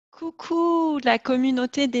Coucou, la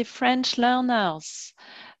communauté des French learners.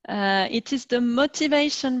 It is the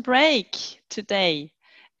motivation break today,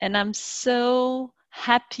 and I'm so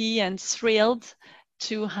happy and thrilled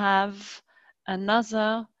to have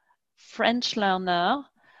another French learner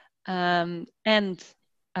and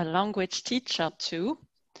a language teacher too,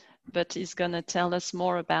 but he's going to tell us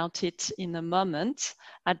more about it in a moment.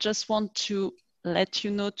 I just want to let you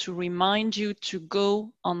know, to remind you to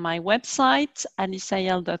go on my website,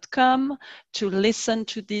 aliceyel.com, to listen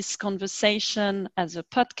to this conversation as a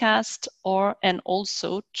podcast, and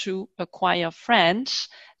also to acquire French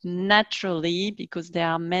naturally, because there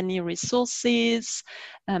are many resources,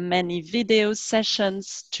 many video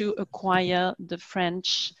sessions to acquire the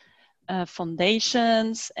French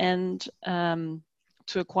foundations and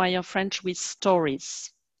to acquire French with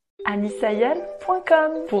stories.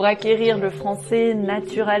 aliceyel.com pour acquérir le français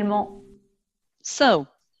naturellement. So,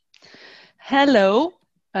 hello,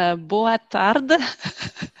 boa tarde,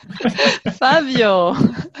 Fabio.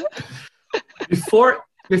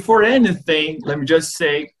 Before anything, let me just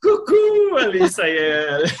say, coucou,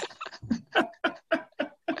 Aliceyel.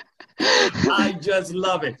 I just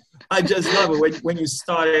love it. When you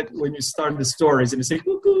start the stories and you say,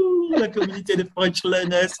 coucou, la communauté de French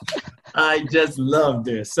learners. I just love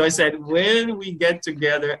this. So I said, when we get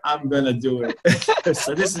together, I'm going to do it.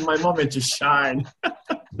 So this is my moment to shine.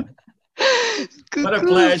 Coucou, what a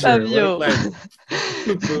pleasure. Fabio. What a pleasure.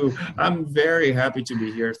 Coucou. I'm very happy to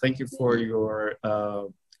be here. Thank you for your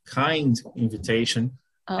kind invitation.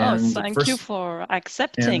 Oh, thank you for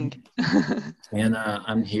accepting. And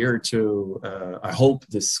I'm here to, I hope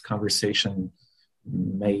this conversation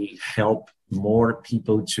may help more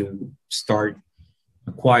people to start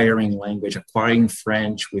acquiring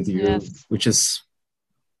French with you, yes. Which is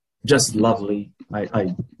just lovely.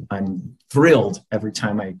 I'm thrilled every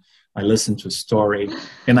time I listen to a story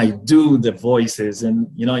and I do the voices and,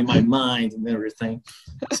 in my mind and everything.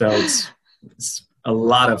 So it's a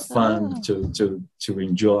lot of fun to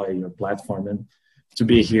enjoy your platform and to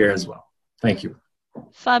be here as well. Thank you.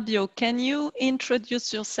 Fabio, can you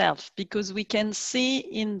introduce yourself? Because we can see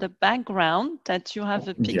in the background that you have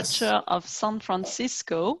a picture of San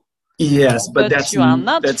Francisco. Yes, but you are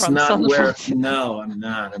not from San Francisco. No, I'm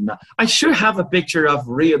not. I should have a picture of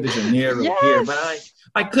Rio de Janeiro here, but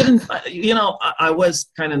I couldn't, I was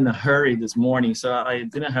kind of in a hurry this morning, so I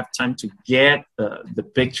didn't have time to get the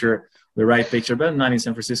right picture, but I'm not in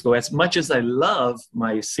San Francisco. As much as I love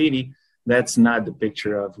my city, that's not the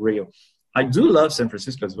picture of Rio. I do love San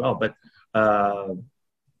Francisco as well, but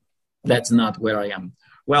that's not where I am.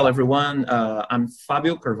 Well, everyone, I'm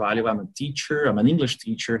Fabio Carvalho. I'm a teacher. I'm an English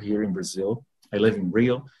teacher here in Brazil. I live in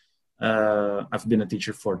Rio. I've been a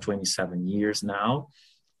teacher for 27 years now.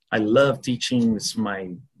 I love teaching. It's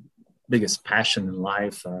my biggest passion in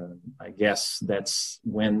life. I guess that's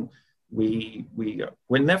when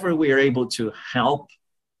whenever we are able to help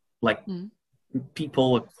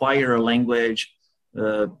people acquire a language,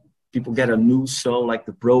 people get a new soul, like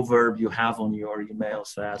the proverb you have on your email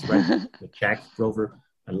says, right? The Czech proverb.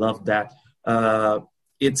 I love that.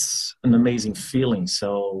 It's an amazing feeling.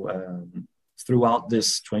 So throughout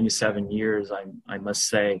this 27 years, I must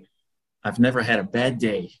say, I've never had a bad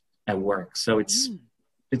day at work. So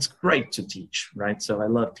it's great to teach, right? So I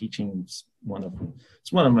love teaching. It's one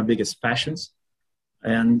of my biggest passions.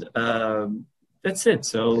 And that's it.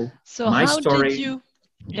 So my how story. Did you?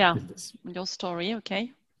 Yeah, your story.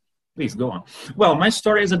 Okay. Please go on. Well, my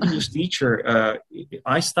story as an English teacher,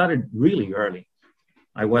 I started really early.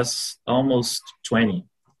 I was almost 20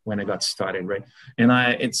 when I got started, right? And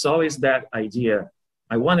it's always that idea.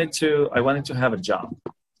 I wanted to have a job.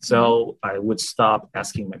 So I would stop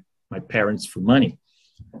asking my parents for money.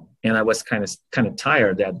 And I was kind of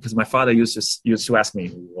tired of that because my father used to ask me,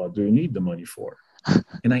 what do you need the money for?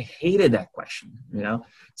 And I hated that question,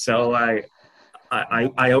 So I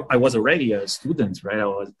was already a student, right?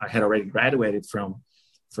 I had already graduated from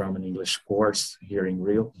an English course here in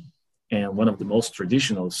Rio, and one of the most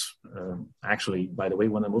traditional, actually, by the way,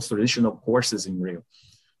 one of the most traditional courses in Rio.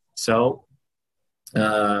 So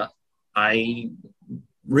I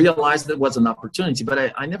realized it was an opportunity,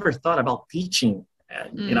 but I never thought about teaching,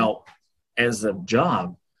 as a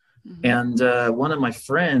job. And one of my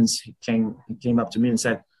friends came up to me and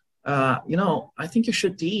said, I think you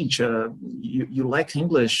should teach. You like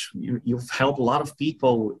English. You've helped a lot of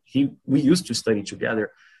people. We used to study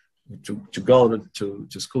together, to go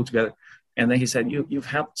to school together. And then he said, you've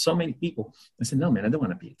helped so many people. I said, no, man, I don't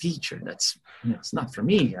want to be a teacher. That's, it's not for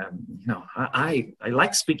me. I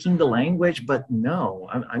like speaking the language, but no,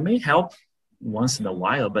 I may help once in a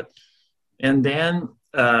while. And then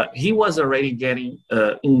he was already getting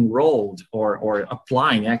enrolled or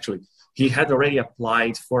applying, actually. He had already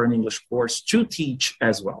applied for an English course to teach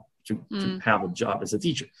as well, to have a job as a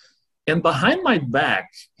teacher. And behind my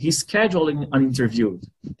back, he's scheduling an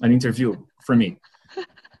interview for me.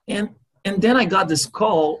 And then I got this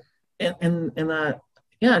call, and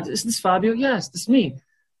yeah, is this Fabio? Yes, this is me.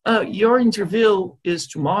 Your interview is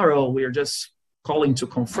tomorrow. We are just calling to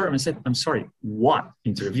confirm. I said, I'm sorry, what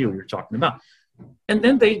interview you're talking about? And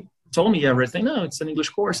then they told me everything. No, it's an English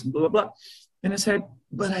course, blah, blah, blah. And I said,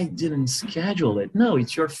 but I didn't schedule it. No,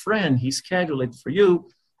 it's your friend. He scheduled it for you.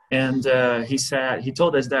 And he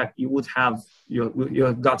told us that you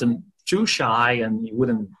have gotten too shy and you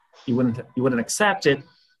wouldn't accept it.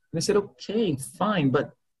 And I said, okay, fine.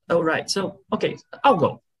 But, all right. So, okay, I'll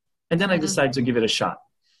go. And then I decided to give it a shot.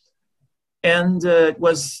 And it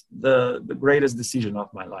was the greatest decision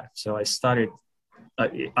of my life. So I started,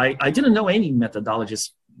 I didn't know any methodologies,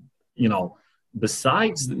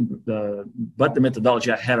 besides but the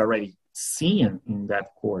methodology I had already seen in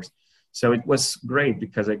that course. So it was great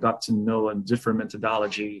because I got to know a different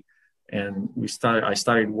methodology, and I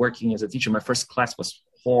started working as a teacher. My first class was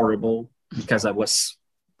horrible because I was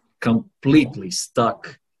completely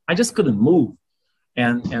stuck. I just couldn't move.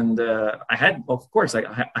 And I had, of course,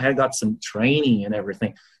 I had got some training and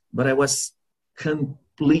everything, but I was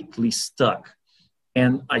completely stuck.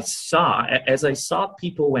 And as I saw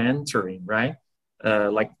people entering, right,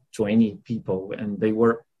 like 20 people, and they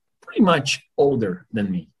were pretty much older than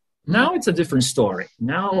me. Now it's a different story.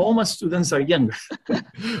 Now all my students are younger.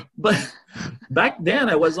 But back then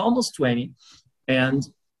I was almost 20, and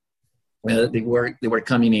they were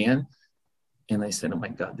coming in. And I said, oh my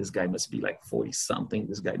God, this guy must be like 40 something.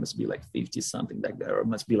 This guy must be like 50 something. That guy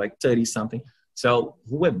must be like 30 something. So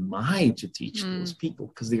who am I to teach those people?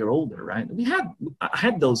 Because they are older, right? I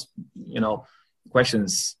had those,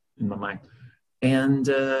 questions in my mind. And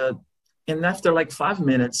after like 5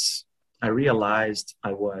 minutes, I realized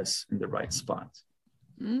I was in the right spot.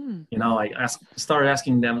 I started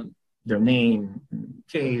asking them their name.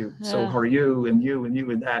 Okay, so how are you? And you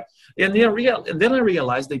and that. And then I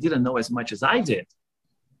realized they didn't know as much as I did.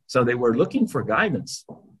 So they were looking for guidance.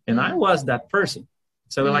 And I was that person.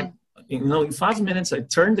 So in 5 minutes, I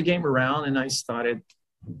turned the game around and I started.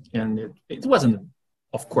 And it wasn't,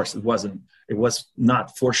 of course, it was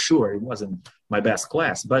not for sure. It wasn't my best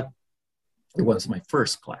class, but it was my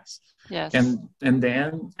first class. Yes. And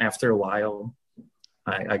then after a while,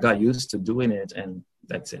 I got used to doing it, and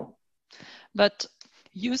that's it. But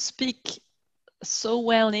you speak so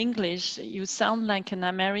well English. You sound like an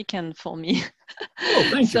American for me. Oh,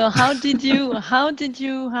 thank you. So how did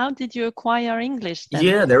you acquire English then?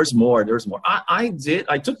 Yeah, there's more. I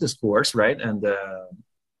took this course, right? And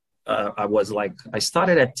I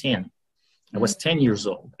started at 10. I was 10 years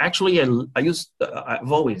old. Actually,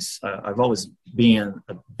 I've always been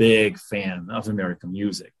a big fan of American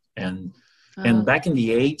music. And back in the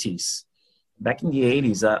 80s,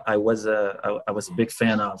 I was a big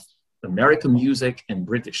fan of American music and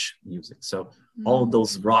British music. So all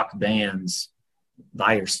those rock bands,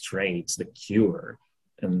 Dire Straits, The Cure,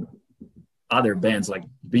 and other bands like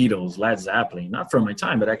Beatles, Led Zeppelin, not from my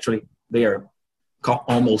time, but actually they are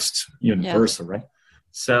almost universal, right?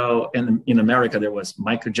 So in America, there was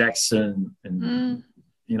Michael Jackson and,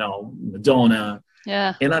 Madonna.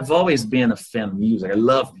 Yeah. And I've always been a fan of music. I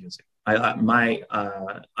love music.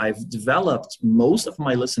 I've developed most of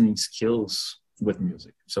my listening skills with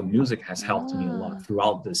music. So music has helped me a lot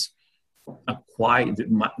throughout this.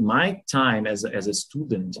 My time as a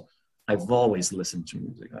student, I've always listened to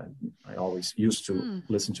music. I always used to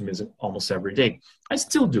listen to music almost every day. I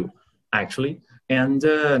still do, actually. And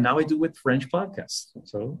now I do with French podcasts.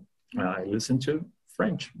 So I listen to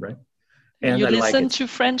French, right? And you I listen like to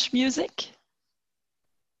French music?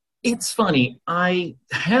 It's funny. I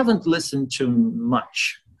haven't listened to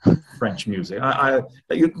much French music.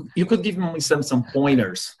 You could give me some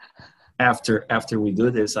pointers after we do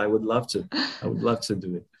this. I would love to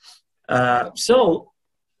do it. So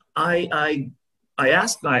I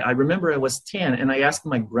remember I was 10 and I asked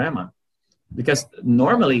my grandma, because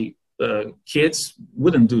normally kids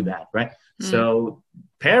wouldn't do that, right? So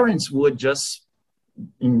parents would just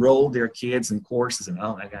enroll their kids in courses and,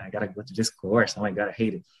 oh my God, I gotta go to this course. Oh my God, I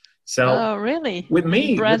hate it. So really? With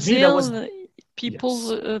me, Brazil, that was people,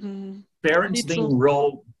 yes. Parents they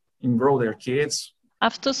enroll their kids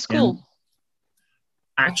after school.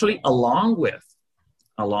 Actually, along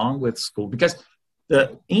with school, because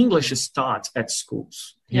the English is taught at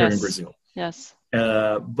schools here in Brazil. Yes.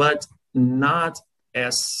 But not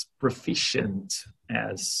as proficient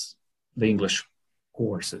as the English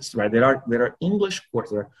courses, right? There are English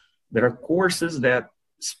courses. There are courses that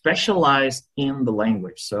specialize in the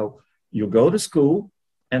language. So you go to school,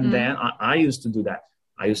 and then I used to do that.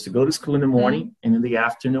 I used to go to school in the morning, and in the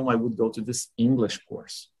afternoon I would go to this English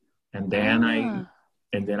course, and then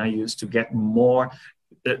I used to get more.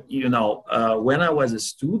 When I was a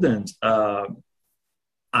student,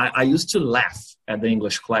 I used to laugh at the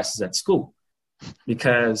English classes at school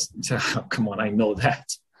because, come on, I know that.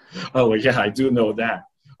 Oh, yeah, I do know that.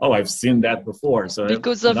 Oh, I've seen that before. So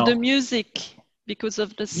because of the music, because of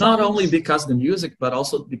the songs. Not only because of the music, but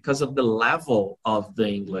also because of the level of the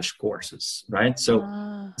English courses, right? So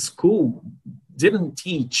school didn't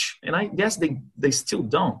teach, and I guess they still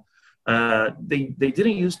don't. They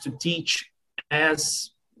didn't used to teach as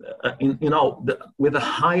with a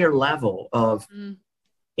higher level of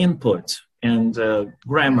input and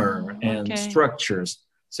grammar and structures.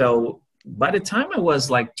 So by the time I was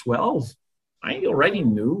like 12, I already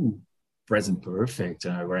knew present perfect,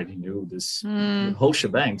 and I already knew this the whole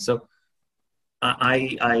shebang. So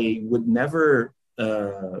I would never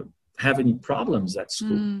have any problems at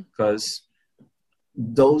school because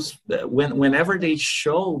whenever they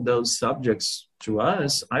show those subjects to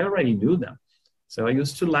us, I already knew them. So I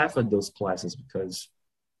used to laugh at those classes because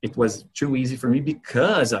it was too easy for me,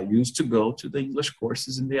 because I used to go to the English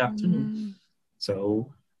courses in the afternoon.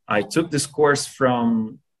 So I took this course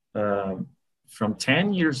from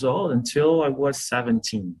 10 years old until I was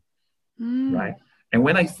 17, right? And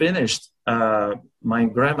when I finished, my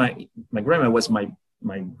grandma was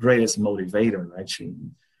my greatest motivator, right?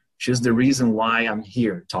 She's the reason why I'm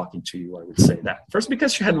here talking to you, I would say that. First,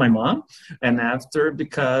 because she had my mom, and after,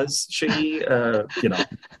 because she,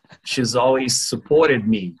 she's always supported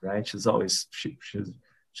me, right? She's always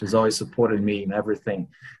supported me in everything.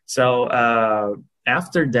 So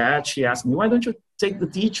after that, she asked me, why don't you take the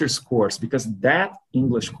teacher's course? Because that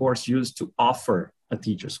English course used to offer a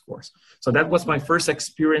teacher's course. So that was my first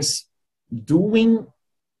experience doing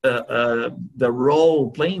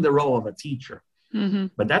playing the role of a teacher.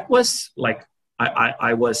 But that was like,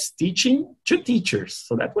 I was teaching to teachers.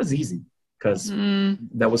 So that was easy because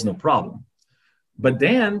there was no problem. But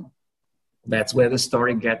then that's where the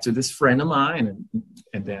story got to this friend of mine.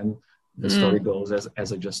 And then the story goes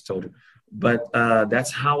as I just told you. But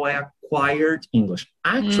that's how I acquired English.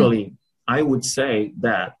 Actually, I would say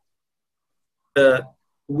that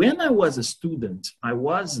when I was a student, I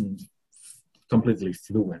wasn't completely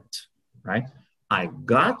fluent, right? I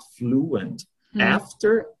got fluent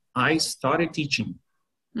after I started teaching.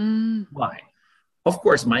 Why? Of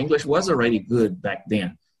course, my English was already good back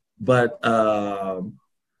then. But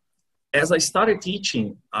as I started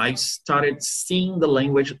teaching, I started seeing the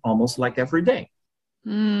language almost like every day.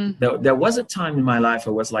 There was a time in my life,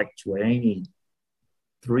 I was like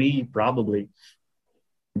 23 probably,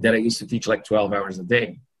 that I used to teach like 12 hours a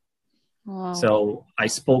day. Wow. So I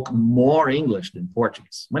spoke more English than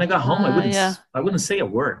Portuguese. When I got home, I wouldn't say a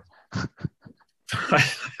word.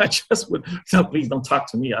 I just would, no, please don't talk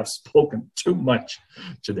to me. I've spoken too much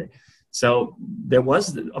today. So there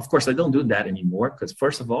was, of course, I don't do that anymore because,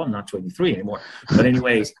 first of all, I'm not 23 anymore. But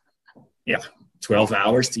anyways, 12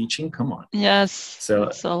 hours teaching, come on. Yes.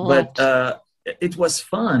 So, but it was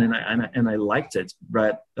fun, and I liked it.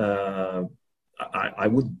 But I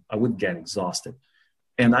would get exhausted,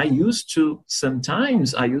 and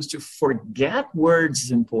sometimes I used to forget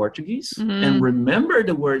words in Portuguese and remember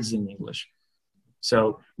the words in English.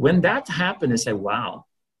 So when that happened, I said, wow,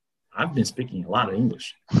 I've been speaking a lot of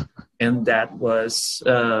English. And that was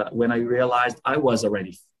when I realized I was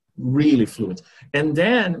already really fluent. And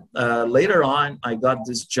then later on, I got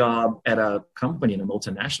this job at a company, in a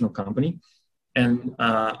multinational company. And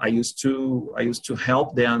I used to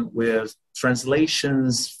help them with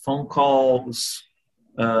translations, phone calls,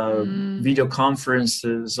 video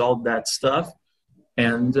conferences, all that stuff.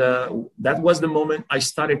 And that was the moment I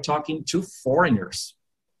started talking to foreigners,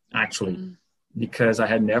 actually, because I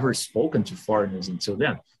had never spoken to foreigners until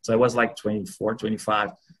then. So I was like 24,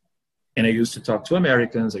 25. And I used to talk to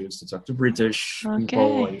Americans. I used to talk to British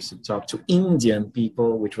people. I used to talk to Indian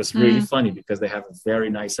people, which was really funny because they have a very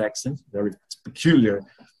nice accent, very peculiar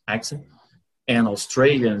accent, and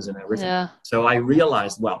Australians and everything. Yeah. So I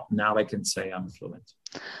realized, well, now I can say I'm fluent.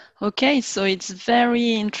 Okay, so it's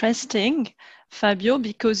very interesting, Fabio,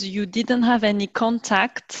 because you didn't have any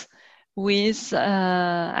contact with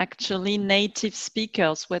actually native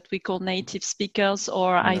speakers, what we call native speakers,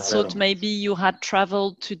 or I thought maybe you had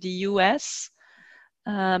traveled to the US,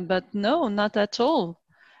 but no, not at all.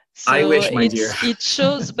 So I wish, my dear. It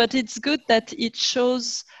shows, but it's good that it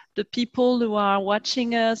shows the people who are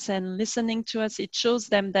watching us and listening to us, it shows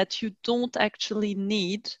them that you don't actually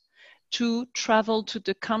need to travel to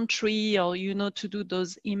the country or, you know, to do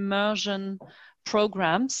those immersion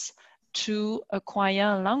programs to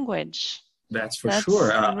acquire a language. That's for That's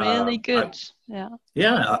sure. really good.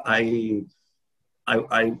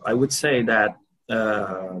 I would say that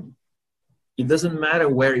it doesn't matter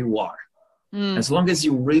where you are. As long as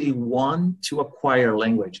you really want to acquire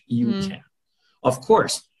language, you can. Of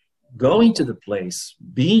course, going to the place,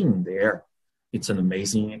 being there, it's an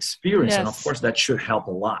amazing experience. And of course, that should help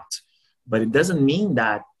a lot. But it doesn't mean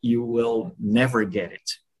that you will never get it.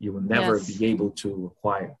 You will never be able to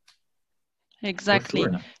acquire. Exactly,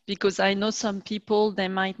 sure. Because I know some people, they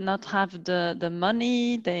might not have the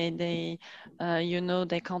money, they you know,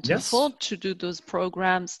 they can't afford to do those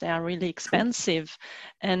programs. They are really expensive.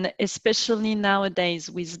 And especially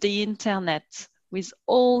nowadays with the internet, with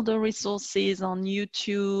all the resources on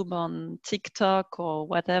YouTube, on TikTok or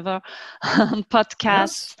whatever, on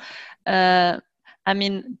podcasts. I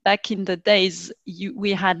mean, back in the days,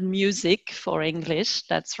 we had music for English.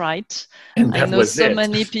 That's right. And I know so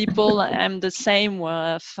many people. I'm the same.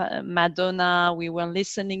 Madonna. We were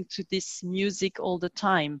listening to this music all the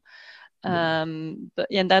time, but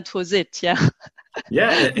and that was it. Yeah.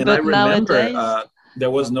 Yeah, and I remember nowadays,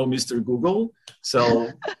 there was no Mr. Google,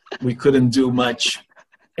 so we couldn't do much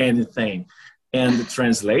anything. And the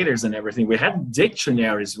translators and everything. We had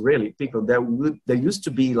dictionaries, really. People there used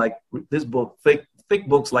to be like this book, thick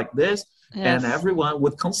books like this, and everyone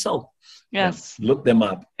would consult. Look them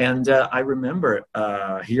up. And I remember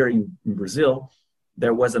here in Brazil,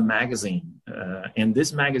 there was a magazine, and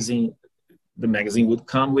this magazine, the magazine would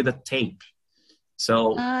come with a tape.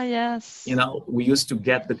 So, you know, we used to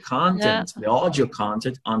get the content, the audio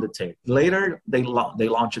content on the tape. Later, they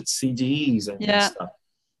launched CDs and stuff.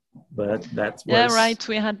 But that was... right.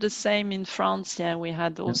 We had the same in France. We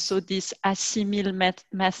had also this assimil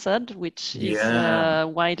method, which is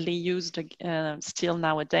widely used still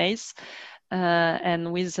nowadays,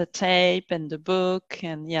 and with the tape and the book,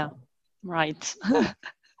 and right.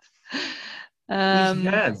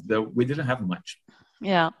 We didn't have much.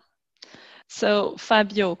 Yeah. So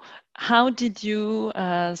Fabio, how did you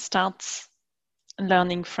start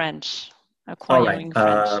learning French, acquiring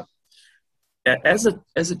French? As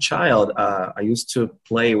a child, I used to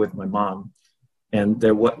play with my mom, and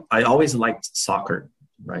I always liked soccer,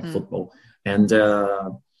 right, football, and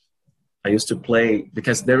I used to play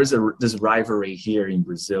because there is this rivalry here in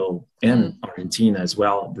Brazil and Argentina as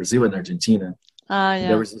well, Brazil and Argentina.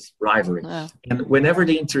 There was this rivalry, and whenever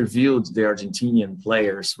they interviewed the Argentinian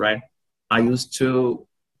players, right, I used to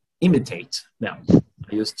imitate them.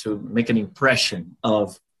 I used to make an impression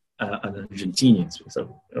of an Argentinian.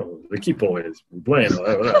 So, the equipo is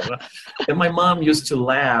bueno. And my mom used to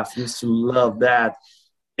laugh, used to love that.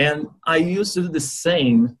 And I used to do the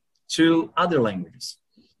same to other languages.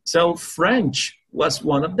 So French was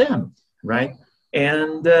one of them, right?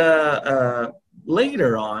 And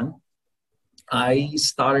later on, I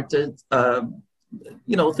started,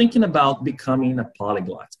 thinking about becoming a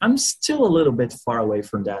polyglot. I'm still a little bit far away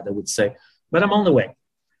from that, I would say, but I'm on the way.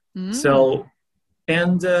 So,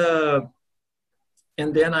 and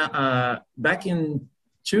then back in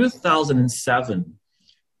 2007,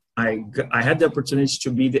 I had the opportunity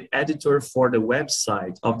to be the editor for the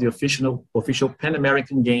website of the official Pan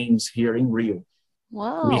American Games here in Rio.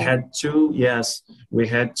 Wow! We had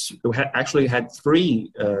actually had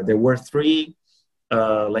three. There were three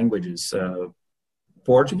languages: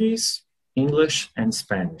 Portuguese, English, and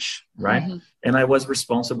Spanish. Right, and I was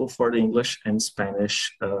responsible for the English and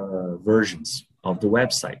Spanish versions of the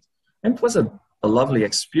website. And it was a lovely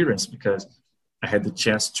experience because I had the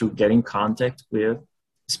chance to get in contact with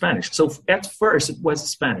Spanish. So at first it was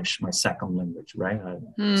Spanish, my second language, right?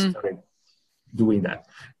 I started doing that.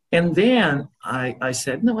 And then I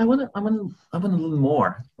said, no, I want to learn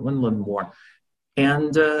more. I want to learn more.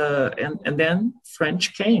 And then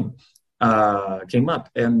French came up.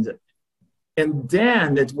 And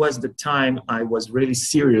then it was the time I was really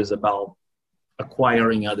serious about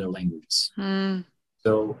acquiring other languages.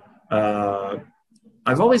 So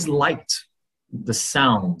I've always liked the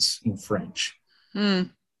sounds in French. I've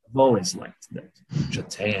always liked that. Je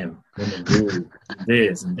t'aime,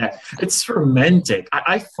 this and that. It's romantic.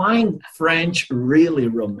 I find French really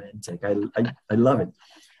romantic. I love it.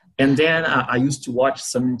 And then I used to watch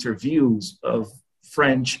some interviews of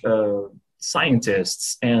French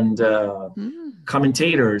scientists and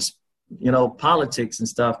commentators, politics and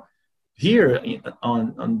stuff here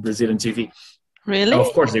on Brazilian TV. Really?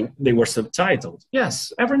 Of course, they were subtitled.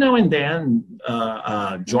 Yes, every now and then,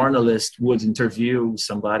 a journalist would interview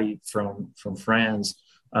somebody from France.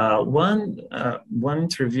 One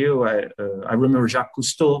interview, I remember Jacques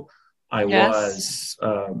Cousteau. Yes.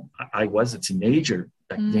 I was a teenager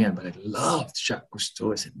back then, but I loved Jacques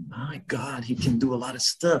Cousteau. I said, my God, he can do a lot of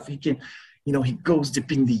stuff. He can, he goes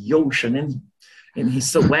deep in the ocean and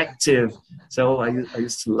he's so active. So I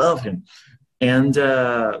used to love him. And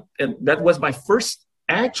that was my first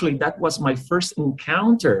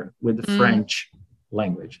encounter with the French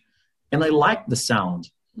language. And I liked the sound.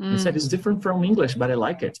 I said, it's different from English, but I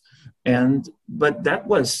like it. But that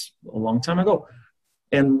was a long time ago.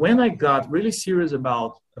 And when I got really serious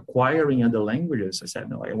about acquiring other languages, I said,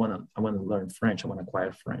 no, I want to learn French. I want to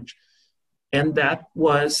acquire French. And that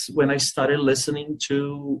was when I started listening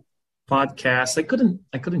to podcasts. I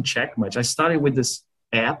couldn't check much. I started with this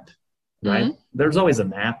app, right? There's always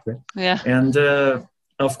an app, right? Yeah. And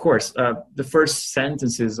of course, the first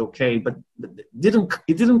sentence is okay, but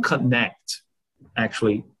it didn't connect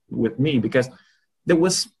actually with me because there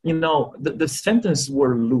was, the sentences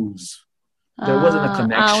were loose. There wasn't a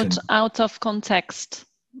connection. Out of context.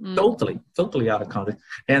 Totally out of context.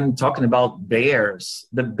 And talking about bears,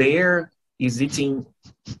 the bear is eating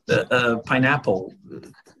pineapple.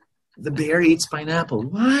 The bear eats pineapple.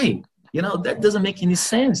 Why? That doesn't make any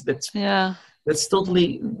sense. That's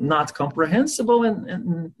totally not comprehensible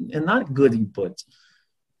and not good input.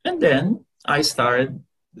 And then I started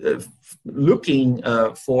looking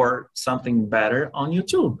for something better on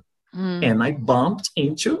YouTube. And I bumped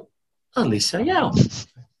into Alicia Yao.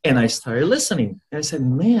 And I started listening. And I said,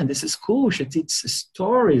 man, this is cool. She teaches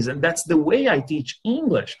stories. And that's the way I teach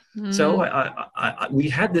English. So we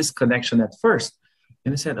had this connection at first.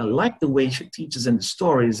 And I said, I like the way she teaches and the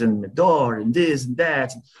stories and Medor and this and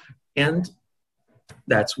that. And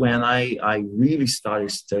that's when I really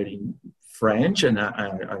started studying French and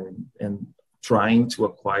trying to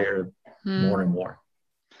acquire more and more.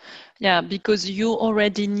 Yeah, because you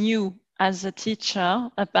already knew as a teacher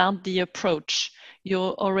about the approach. You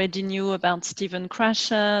already knew about Stephen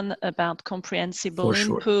Krashen, about comprehensible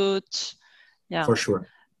input. Yeah. For sure.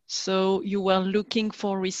 So you were looking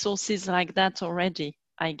for resources like that already,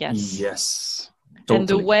 I guess. Yes. Totally. And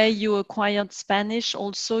the way you acquired Spanish,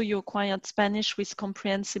 also you acquired Spanish with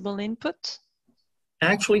comprehensible input?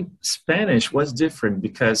 Actually, Spanish was different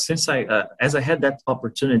because since as I had that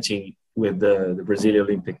opportunity with the Brazilian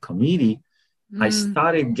Olympic Committee, I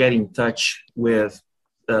started getting in touch with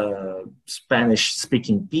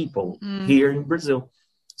Spanish-speaking people here in Brazil.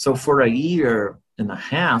 So for a year and a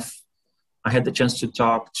half, I had the chance to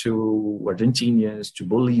talk to Argentinians, to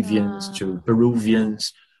Bolivians, to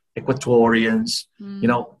Peruvians, Ecuadorians,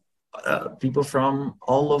 people from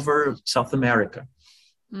all over South America.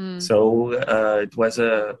 So it was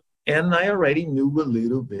and I already knew a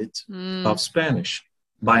little bit of Spanish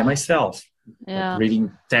by myself, like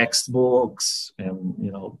reading textbooks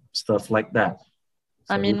and, stuff like that.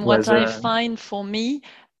 So I mean, what I find for me,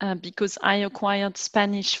 because I acquired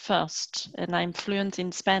Spanish first and I'm fluent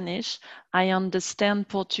in Spanish, I understand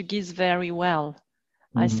Portuguese very well.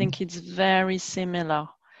 I think it's very similar.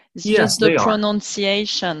 It's just the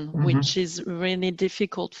pronunciation, which is really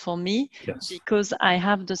difficult for me because I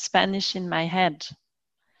have the Spanish in my head.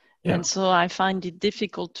 Yeah. And so I find it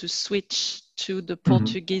difficult to switch to the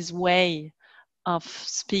Portuguese way of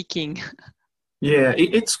speaking. Yeah,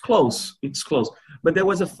 it's close. It's close. But there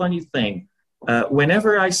was a funny thing.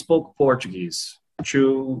 Whenever I spoke Portuguese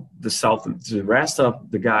to the rest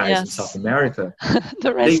of the guys in South America,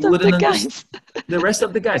 the rest of the guys. The rest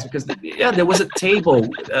of the guys, because there was a table.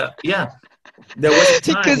 There was a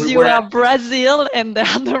time because you are Brazil, and there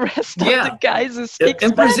are the rest of the guys who speak Spanish.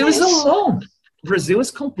 And Brazil is alone. Brazil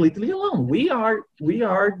is completely alone. We are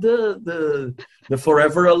the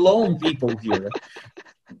forever alone people here.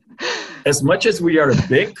 As much as we are a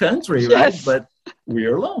big country, right? But we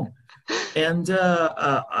are alone. And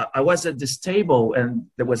I was at this table, and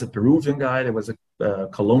there was a Peruvian guy, there was a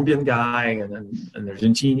Colombian guy, and an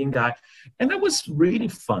Argentinian guy, and that was really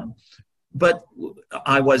fun. But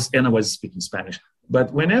I was speaking Spanish.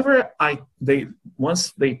 But whenever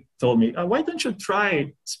once they told me, why don't you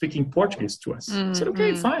try speaking Portuguese to us? I said,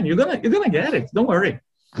 okay, fine, you're gonna get it, don't worry.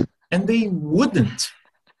 And they wouldn't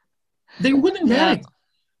get it.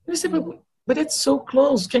 And I said, but it's so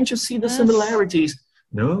close. Can't you see the similarities?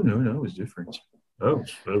 No, it's different. Oh,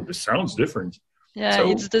 it sounds different. Yeah, so,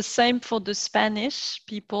 it's the same for the Spanish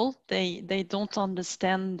people. They don't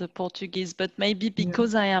understand the Portuguese, but maybe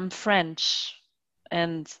because I am French,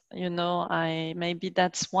 and maybe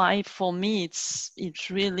that's why for me it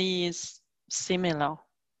really is similar.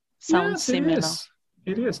 sound Yes, similar. it is.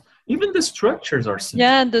 It is. Even the structures are similar.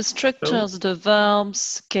 Yeah, the structures, the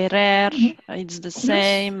verbs, querer, it's the Yes.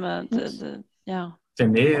 same. Yes. Yeah.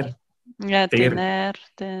 Tener, Yeah, ter.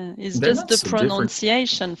 tener. It's They're just not the so different.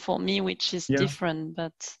 pronunciation for me, which is Yeah. different,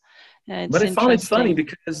 but yeah, it's But I found it funny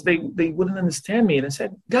interesting. because they wouldn't understand me. And I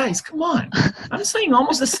said, guys, come on. I'm saying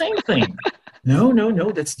almost the same thing.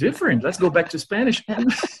 No, that's different. Let's go back to Spanish.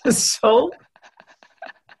 And so,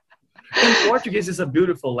 and Portuguese is a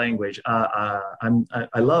beautiful language.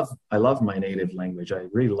 I love my native language. I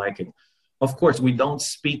really like it. Of course, we don't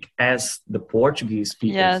speak as the Portuguese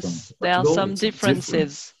people from Yes, there are Portugal. some It's different.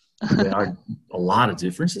 differences. There are a lot of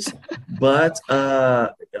differences, but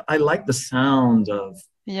I like the sound of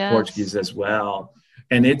Yes. Portuguese as well,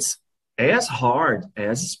 and it's as hard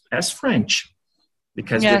as French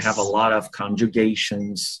because we have a Yes. lot of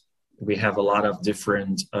conjugations, we have a lot of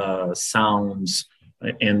different sounds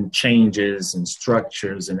and changes and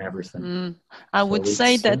structures and everything. I So would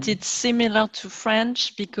say it's that it's similar to French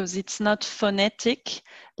because it's not phonetic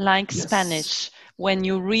like yes, Spanish. When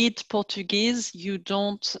you read Portuguese, you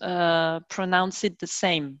don't pronounce it the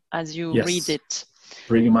same as you read yes, it.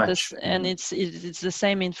 pretty much. And it's the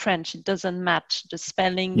same in French. It doesn't match. The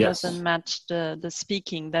spelling Yes, doesn't match the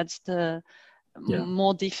speaking. That's the yeah.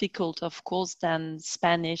 more difficult, of course, than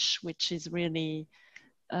Spanish, which is really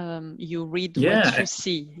you read Yeah. what you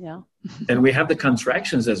see. Yeah. And we have the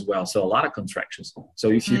contractions as well, so a lot of contractions. So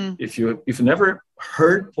if you never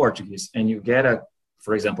heard Portuguese and you get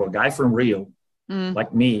for example, a guy from Rio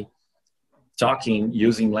like me talking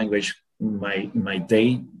using language, my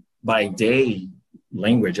day by day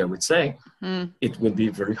language, I would say, it would be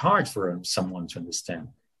very hard for someone to understand.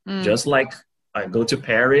 Just like I go to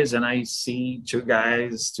Paris and I see two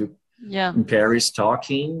guys in Paris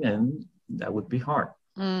talking, and that would be hard.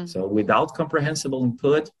 So without comprehensible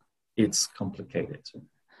input, it's complicated.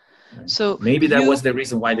 Right? So maybe that was the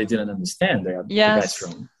reason why they didn't understand the guys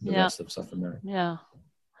from the rest of South America. Yeah.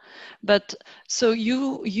 But so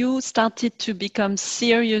you started to become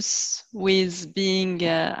serious with being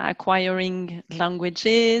acquiring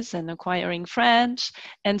languages and acquiring French.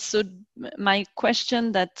 And so my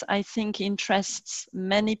question that I think interests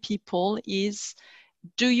many people is,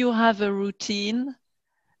 do you have a routine?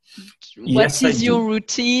 Yes, what is your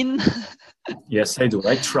routine? Yes, I do.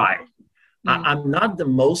 I try. I'm not the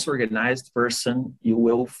most organized person you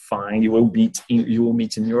will meet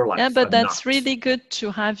in your life. Yeah, but that's really good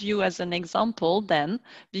to have you as an example then,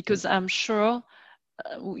 because I'm sure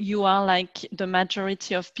you are like the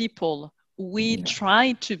majority of people. We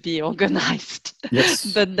try to be organized,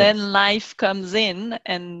 but then life comes in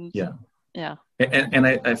and And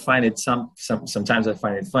I find it sometimes I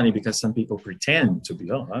find it funny because some people pretend to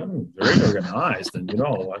be, I'm very organized, and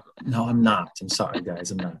no, I'm not. I'm sorry, guys,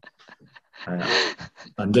 I'm not.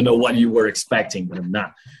 I don't know what you were expecting, but I'm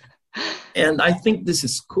not. And I think this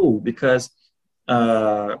is cool because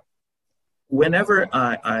whenever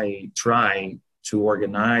I try to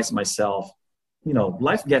organize myself,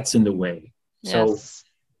 life gets in the way. Yes. So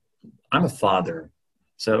I'm a father.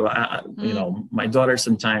 So, my daughter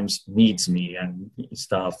sometimes needs me and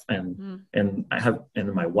stuff, and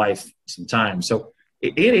and my wife sometimes. So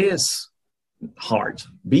it is hard.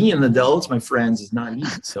 Being an adult, my friends, is not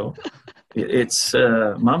easy. So it's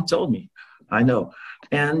mom told me, I know.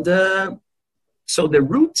 And so the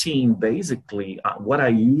routine, basically, what I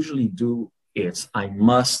usually do is I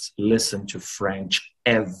must listen to French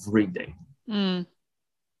every day.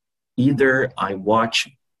 Either I watch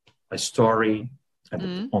a story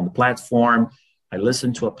on the platform, I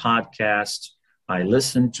listen to a podcast, I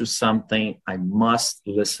listen to something, I must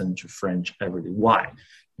listen to French every day. Why?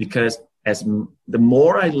 Because the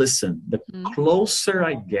more I listen, the closer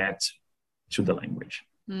I get to the language.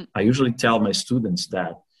 I usually tell my students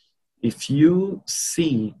that if you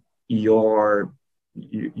see your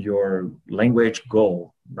language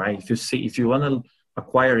goal, right? If you want to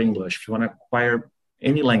acquire English, if you want to acquire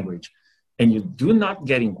any language, and you do not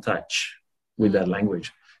get in touch with that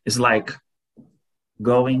language, it's like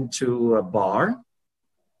going to a bar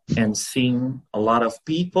and seeing a lot of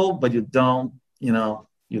people, but you don't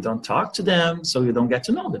talk to them, so you don't get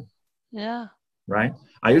to know them. Yeah. Right?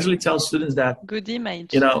 I usually tell students that. Good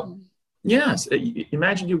image. Yes.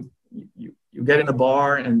 Imagine you get in a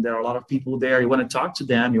bar and there are a lot of people there. You want to talk to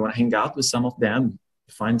them. You want to hang out with some of them.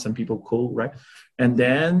 Find some people cool, right? And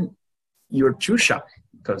then you're too shy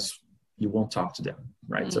because you won't talk to them,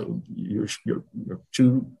 right? So you're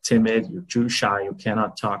too timid. You're too shy. You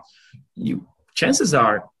cannot talk. Chances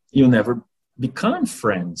are you'll never become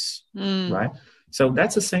friends, right? So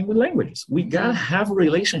that's the same with languages. We gotta have a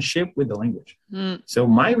relationship with the language. So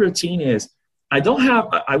my routine is I don't have,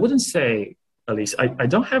 I wouldn't say, at least, I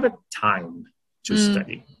don't have a time to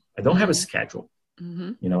study. I don't have a schedule,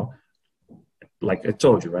 you know, like I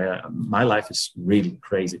told you, right? My life is really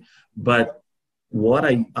crazy, but what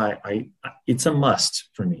it's a must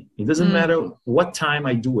for me. It doesn't matter what time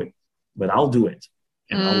I do it, but I'll do it.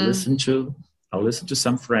 And I'll listen to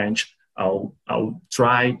some French. I'll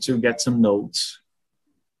try to get some notes.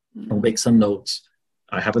 I'll make some notes.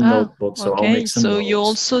 I have a notebook, so I'll make some notes. So you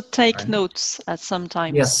also take notes at some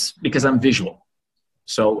times. Yes, because I'm visual.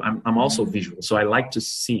 So I'm also visual. So I like to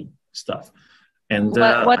see stuff. And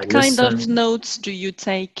what kind of notes do you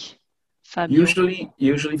take, Fabio?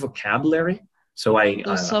 Usually vocabulary. So I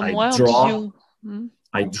draw.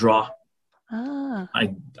 I draw.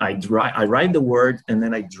 I write the word and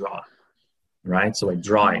then I draw. Right. So I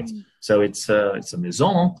draw it. So it's a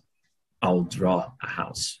maison. I'll draw a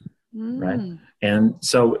house. Right. And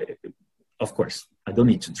so, of course, I don't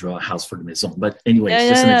need to draw a house for the maison. But anyway, it's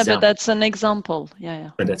just an example. But that's an example.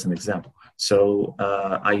 But that's an example. So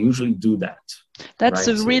I usually do that. That's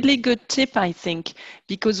a really good tip, I think,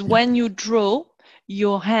 because when you draw,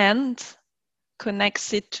 your hand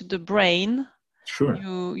connects it to the brain. Sure.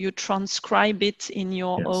 You transcribe it in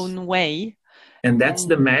your own way. And that's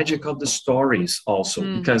the magic of the stories also,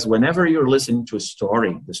 because whenever you're listening to a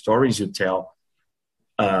story, the stories you tell,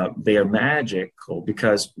 they are magical,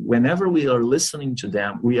 because whenever we are listening to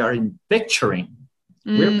them, we are picturing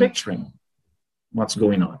what's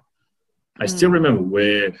going on. I still remember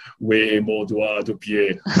I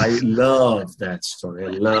love that story. I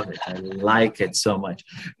love it. I like it so much.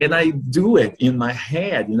 And I do it in my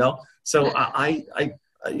head, you know. So I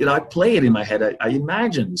play it in my head. I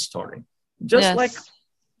imagine the story. Just like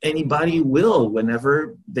anybody will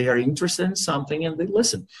whenever they are interested in something and they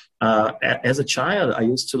listen. As a child, I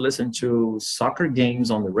used to listen to soccer games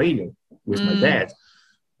on the radio with my dad.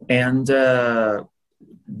 And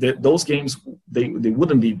those games, they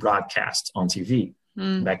wouldn't be broadcast on TV.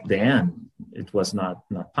 Back then, it was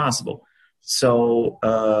not possible. So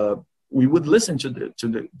we would listen to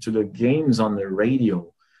the games on the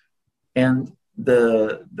radio. And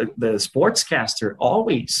the sportscaster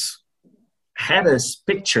always had us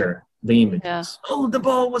picture the images. Yeah. Oh, the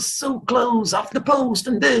ball was so close off the post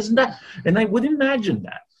and this and that. And I would imagine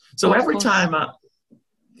that. So every time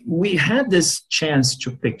we had this chance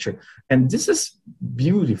to picture. And this is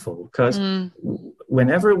beautiful because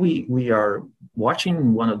whenever we are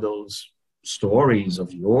watching one of those stories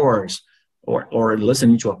of yours or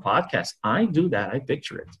listening to a podcast, I do that. I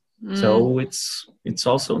picture it. So it's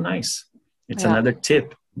also nice. It's another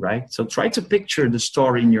tip. Right? So try to picture the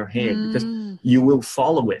story in your head because you will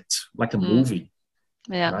follow it like a movie.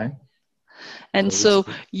 Yeah. Right? And so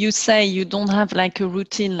you say you don't have like a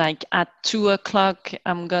routine, like at 2:00,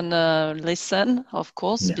 I'm going to listen, of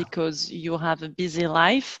course, because you have a busy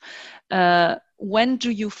life. When do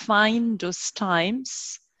you find those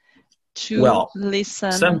times to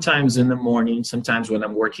listen? Sometimes in the morning, sometimes when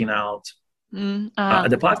I'm working out.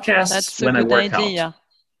 The podcast, when I work out.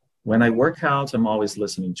 When I work out, I'm always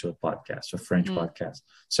listening to a podcast, a French podcast.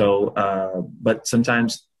 So, but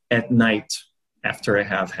sometimes at night after I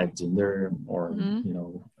have had dinner or, you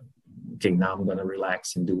know, okay, now I'm going to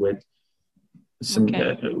relax and do it. Some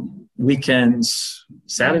weekends,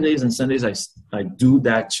 Saturdays and Sundays, I do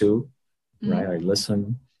that too, right? I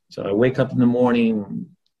listen. So I wake up in the morning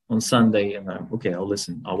on Sunday and I'll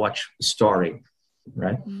listen. I'll watch a story.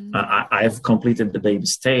 Right. I've completed the baby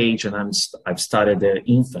stage and I've started the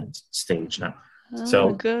infant stage now.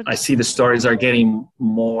 So good. I see the stories are getting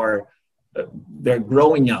more, they're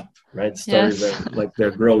growing up, right? Stories are like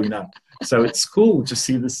they're growing up. So it's cool to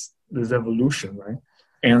see this evolution, right?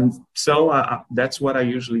 And so that's what I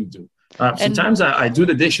usually do. Sometimes I do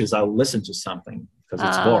the dishes. I'll listen to something because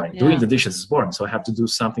it's boring. Doing the dishes is boring. So I have to do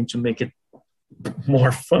something to make it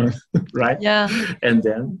more fun, right? Yeah. And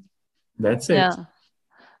then that's it. Yeah.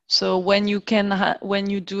 So when you when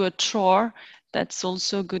you do a chore, that's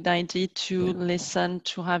also a good idea to listen,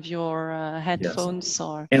 to have your headphones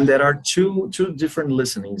or. And there are two different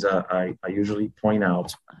listenings. I usually point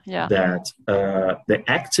out that the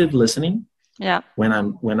active listening. Yeah. When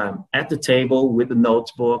I'm at the table with the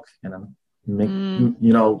notebook and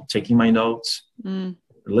I'm taking my notes,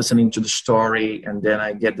 listening to the story, and then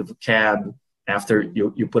I get the vocab after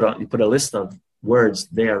you put a list of words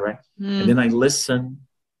there, right? And then I listen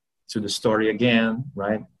to the story again,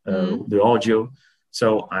 right? The audio.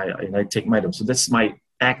 So I take my notes. So that's my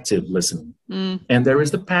active listening. And there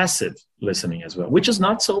is the passive listening as well, which is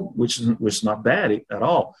not bad at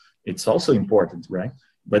all. It's also important, right?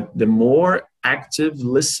 But the more active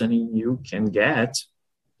listening you can get,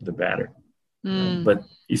 the better. But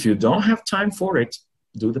if you don't have time for it,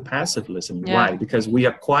 do the passive listening. Yeah. Why? Because we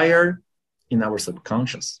acquire in our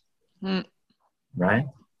subconscious, right?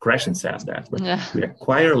 Gretchen says that. We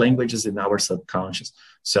acquire languages in our subconscious.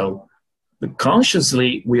 So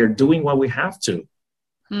consciously, we are doing what we have to.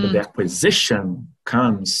 But the acquisition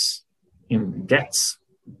comes in, gets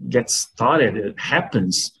started. It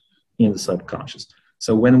happens in the subconscious.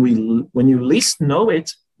 So when you least know it,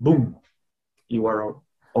 boom, you are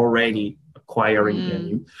already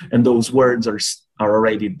acquiring, and those words are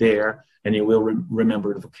already there, and you will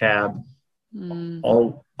remember the vocab,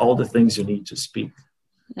 all the things you need to speak.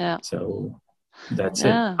 Yeah. So that's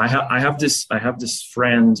it. I have this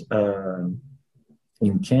friend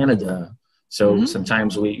in Canada. So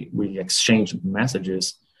sometimes we exchange messages,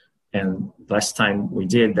 and last time we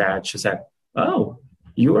did that, she said, "Oh,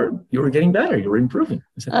 you are getting better. You're improving."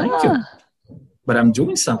 I said, "Thank you, but I'm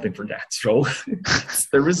doing something for that." So it's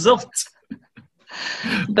the result.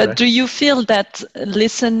 But do you feel that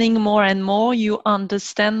listening more and more, you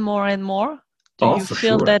understand more and more? Do you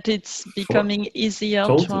feel that it's becoming easier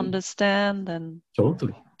to understand? And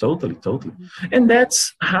Totally. And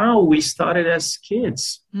that's how we started as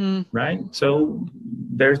kids, right? So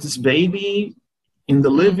there's this baby in the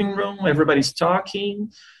living room, everybody's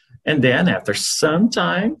talking, and then after some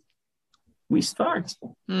time, we start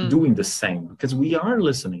doing the same because we are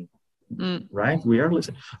listening, right? We are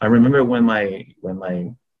listening. I remember when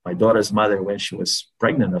my daughter's mother, when she was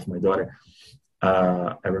pregnant of my daughter,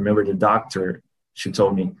 I remember the doctor, she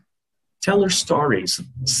told me, "Tell her stories,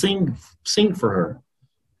 sing for her."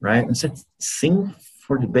 Right? And said, "Sing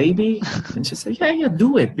for the baby?" And she said, yeah, do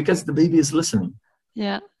it because the baby is listening.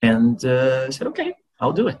 Yeah. And I said, "Okay,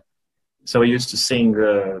 I'll do it." So I used to sing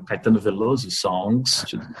Caetano Veloso songs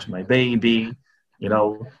to my baby,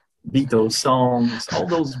 Beatles songs, all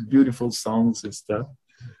those beautiful songs and stuff.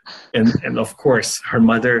 And of course, her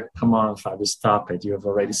mother, "Come on, Fabio, stop it. You have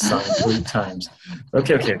already sung 3 times.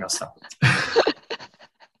 Okay, now stop it."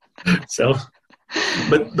 So...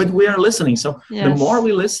 But we are listening. So the more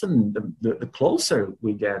we listen, the closer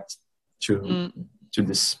we get to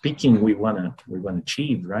the speaking we wanna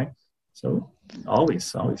achieve, right? So always,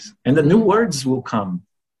 and the new words will come,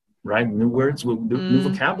 right? New words new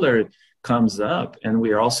vocabulary comes up, and we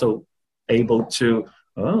are also able to,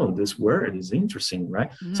 oh, this word is interesting,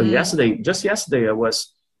 right? So just yesterday, I was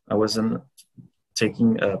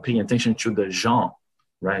paying attention to the genre.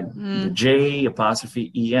 Right, the J apostrophe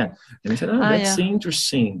EN, and I said, "Oh, that's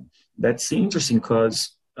interesting. That's interesting because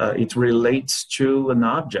it relates to an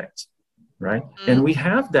object, right?" And we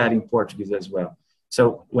have that in Portuguese as well. So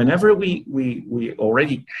whenever we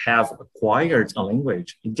already have acquired a language,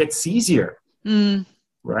 it gets easier,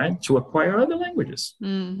 right, to acquire other languages.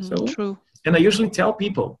 So true. And I usually tell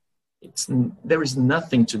people, there is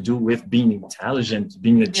nothing to do with being intelligent,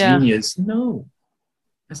 being a genius. No,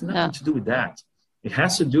 it has nothing to do with that. It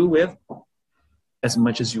has to do with as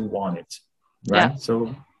much as you want it, right? So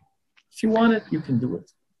if you want it, you can do it.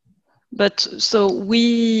 But so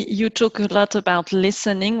you talk a lot about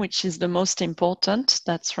listening, which is the most important.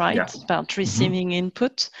 That's right, about receiving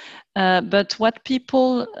input. But what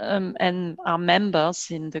people and our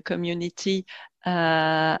members in the community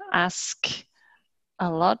ask a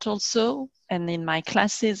lot also, and in my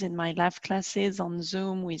classes, in my live classes on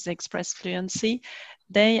Zoom with Express Fluency,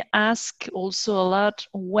 they ask also a lot,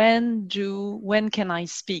 when can I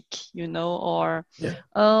speak, or,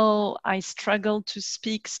 oh, I struggle to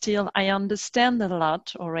speak still. I understand a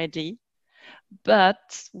lot already,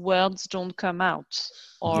 but words don't come out,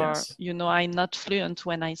 or, I'm not fluent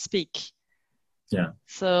when I speak. Yeah.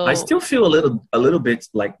 So I still feel a little bit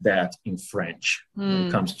like that in French when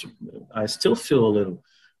it comes to, I still feel a little,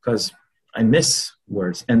 because I miss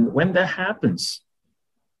words. And when that happens,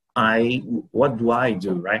 what do I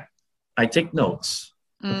do, right? I take notes.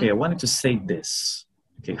 Okay, I wanted to say this.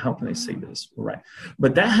 Okay, how can I say this? Right.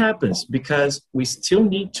 But that happens because we still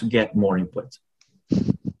need to get more input,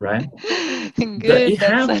 right? Good,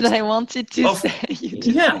 that's what I wanted to say.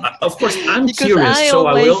 Of course, I'm because curious, I so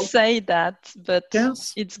always I will say that, but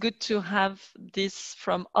it's good to have this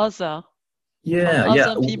from other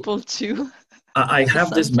people too. I have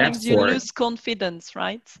this metaphor. Sometimes you lose confidence,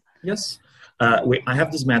 right? Yes. I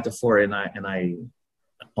have this metaphor, and I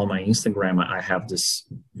on my Instagram, I have this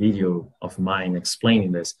video of mine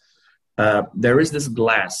explaining this. There is this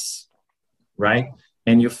glass, right?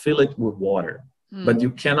 And you fill it with water, but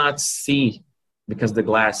you cannot see because the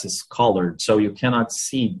glass is colored, so you cannot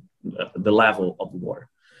see the level of the water.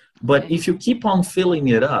 But if you keep on filling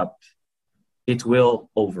it up, it will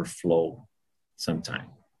overflow sometime,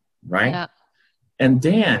 right? Yeah. And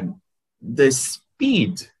then the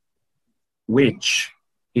speed which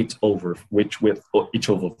which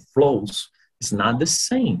overflows is not the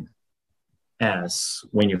same as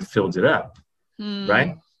when you filled it up,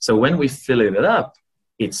 right? So when we fill it up,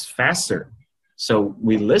 it's faster. So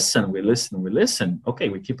we listen. Okay,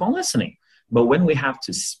 we keep on listening. But when we have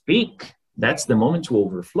to speak, that's the moment to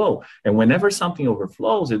overflow. And whenever something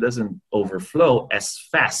overflows, it doesn't overflow as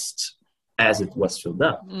fast as it was filled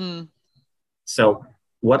up. So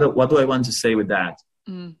what do I want to say with that?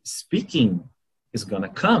 Speaking is going to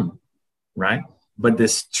come, right? But the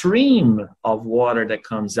stream of water that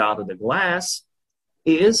comes out of the glass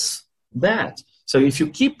is that. So if you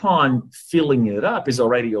keep on filling it up, it's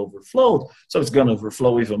already overflowed. So it's going to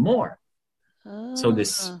overflow even more. So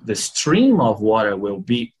the stream of water will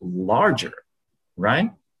be larger,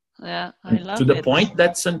 right? Yeah, I love to the it. point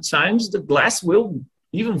that sometimes the glass will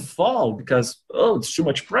even fall because, oh, it's too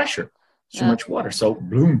much pressure, too much water. So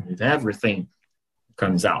boom, everything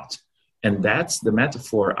comes out. And that's the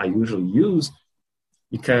metaphor I usually use,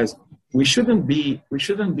 because we shouldn't be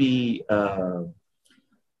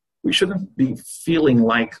feeling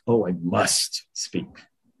like, oh, I must speak.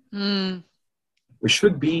 We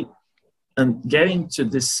should be getting to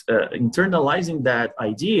this, internalizing that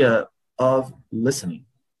idea of listening,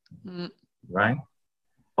 right?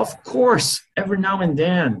 Of course, every now and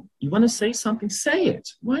then, you want to say something, say it.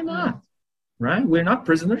 Why not? Right? We're not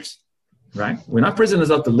prisoners, right? We're not prisoners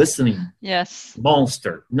of the listening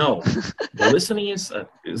monster. No, the listening is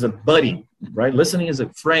a buddy, right? Listening is a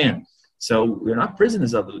friend. So we're not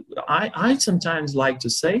prisoners of it. I sometimes like to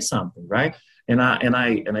say something, right? And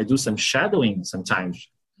I do some shadowing sometimes.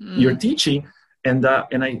 You're teaching, and I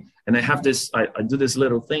have this. I do this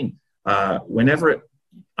little thing. Whenever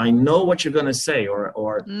I know what you're gonna say,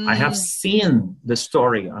 or I have seen the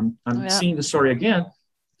story, I'm seeing the story again,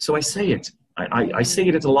 so I say it. I say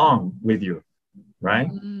it along with you, right?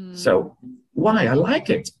 So why? I like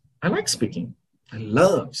it. I like speaking. I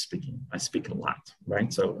love speaking. I speak a lot,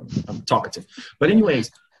 right? So I'm talkative. But anyways,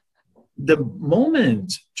 the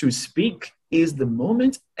moment to speak is the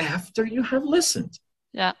moment after you have listened.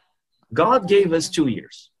 Yeah. God gave us 2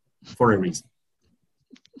 years for a reason,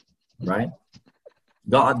 right?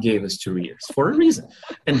 God gave us 2 years for a reason.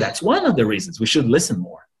 And that's one of the reasons we should listen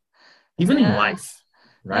more, even in life,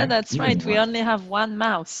 right? Yeah, that's even right. We only have one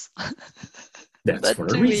mouth. That's for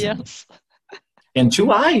a reason. Years. And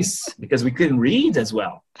 2 eyes, because we couldn't read as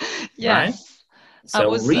well. Yes. Right? So I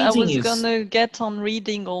was gonna get on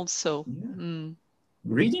reading also. Yeah.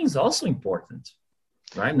 Reading is also important.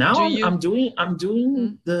 Right now, I'm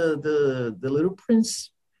doing the Little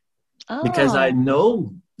Prince, because I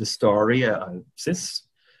know the story since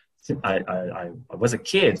I was a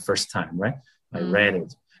kid first time, right? I read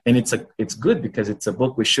it, and it's good because it's a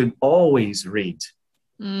book we should always read,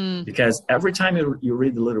 because every time you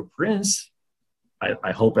read the Little Prince,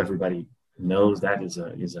 I hope everybody knows that is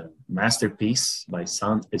a masterpiece by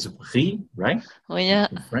Saint-Exupéry, right? Oh yeah,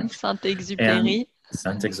 Saint-Exupéry.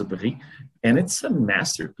 Saint-Exupéry. And it's a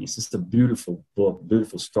masterpiece. It's a beautiful book,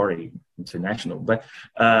 beautiful story, international. But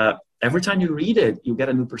every time you read it, you get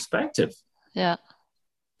a new perspective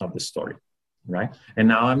of the story, right? And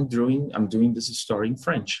now I'm doing this story in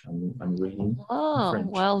French. I'm reading in French.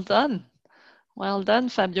 Well done. Well done,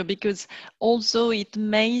 Fabio, because although it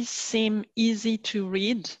may seem easy to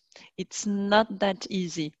read, it's not that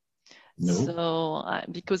easy. No. So,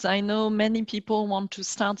 because I know many people want to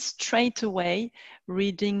start straight away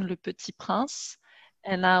reading Le Petit Prince,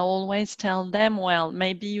 and I always tell them, well,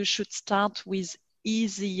 maybe you should start with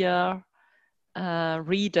easier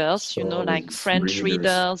readers, so like French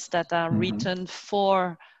readers that are written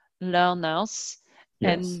for learners,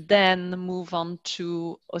 and then move on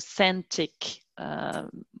to authentic.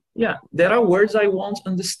 There are words I won't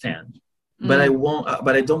understand, but I won't.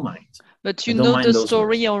 But I don't mind. But you know the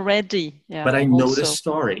story already. Yeah, but I know the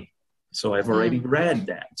story. So I've already read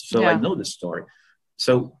that. So I know the story.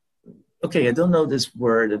 So, okay, I don't know this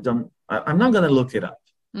word. I'm not going to look it up.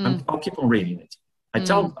 I'll keep on reading it. I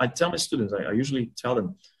tell my students, I usually tell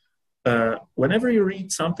them, whenever you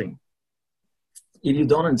read something, if you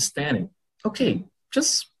don't understand it, okay,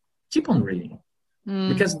 just keep on reading it.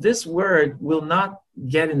 Because this word will not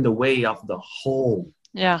get in the way of the whole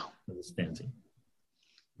understanding.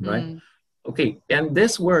 Right? Okay, and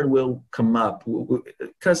this word will come up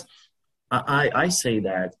because I say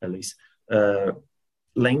that, at least,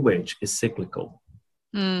 language is cyclical.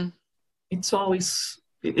 It's always,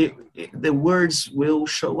 the words will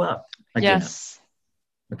show up again. Yes.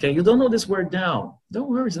 Okay, you don't know this word now. Don't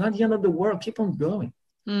worry, it's not the end of the world. Keep on going.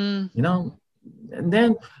 You know, and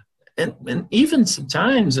then, and even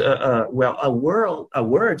sometimes, a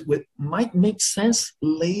word might make sense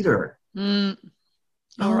later. Mm.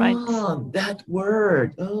 All right. Oh, that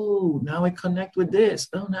word. Oh, now I connect with this.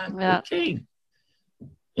 Oh, now, Yeah. okay.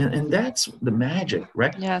 And that's the magic,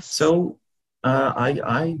 right? Yes. So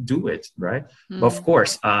I do it, right? But of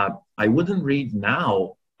course, I wouldn't read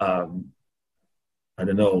now, I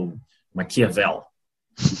don't know, Machiavelli.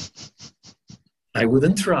 I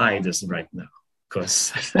wouldn't try this right now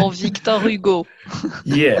because Or Victor Hugo.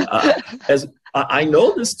 yeah, as I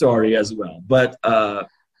know the story as well, but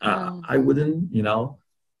I wouldn't, you know,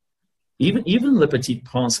 even Le Petit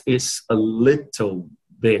Prince is a little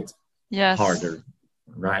bit harder,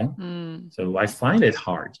 right? So I find it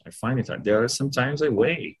hard. There are sometimes I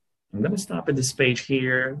wait. I'm going to stop at this page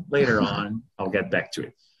here. Later on, I'll get back to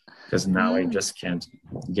it because now I just can't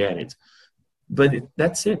get it. But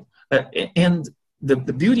that's it. And the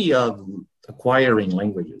beauty of acquiring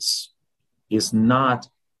languages is not,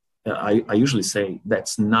 I usually say,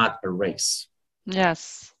 that's not a race.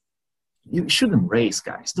 Yes. You shouldn't race,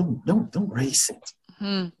 guys. Don't race it.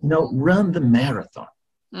 You know, run the marathon.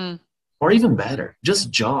 Or even better,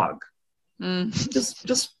 just jog.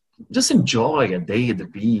 Just enjoy a day at the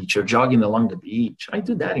beach or jogging along the beach. I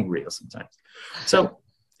do that in Rio sometimes. So,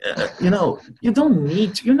 you know, you don't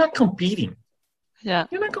need to, you're not competing. Yeah.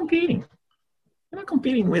 You're not competing. You're not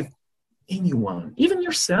competing with anyone, even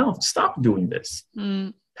yourself. Stop doing this.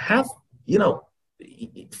 Have, you know,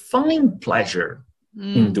 find pleasure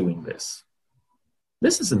in doing this.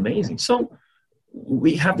 This is amazing. So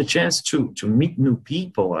we have the chance to meet new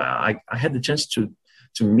people. I had the chance to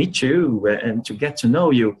meet you and to get to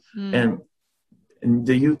know you and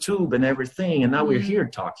the YouTube and everything. And now we're here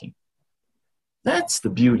talking. That's the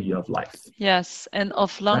beauty of life. Yes, and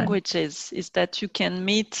of languages, is that you can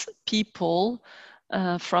meet people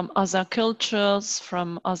from other cultures,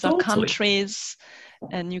 from other countries,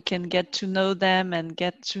 and you can get to know them and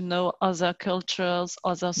get to know other cultures,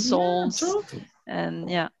 other souls. Yeah, totally. And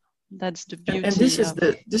yeah, that's the beauty. And this is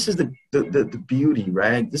the beauty,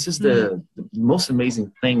 right? This is the most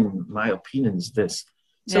amazing thing, in my opinion, is this.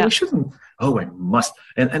 So we shouldn't, I must.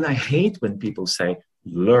 And I hate when people say,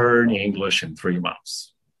 learn English in 3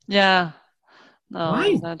 months. Yeah. No,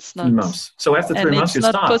 why that's not 3 months? So after 3 months, you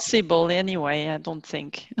stop. It's not possible anyway, I don't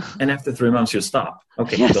think. And after 3 months, you stop.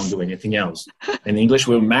 Okay, you don't do anything else. And English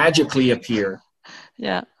will magically appear.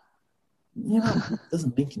 Yeah. You know, it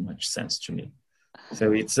doesn't make much sense to me.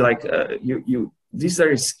 So it's like these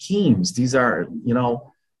are schemes. These are, you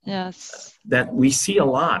know, that we see a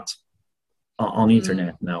lot on the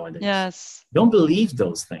internet nowadays. Yes. Don't believe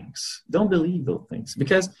those things. Don't believe those things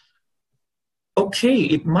because, okay,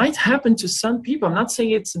 it might happen to some people. I'm not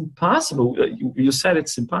saying it's impossible. You said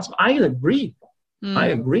it's impossible. I agree. I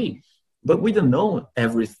agree. But we don't know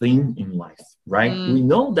everything in life, right? We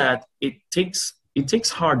know that it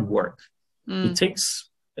takes hard work. It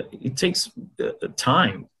takes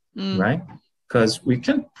time, right? Because we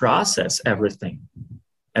can't process everything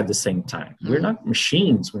at the same time. We're not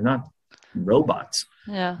machines. We're not robots.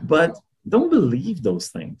 Yeah. But don't believe those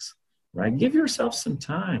things, right? Give yourself some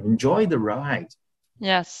time. Enjoy the ride.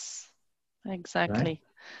 Yes, exactly.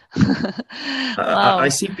 Right? I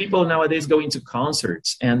see people nowadays going to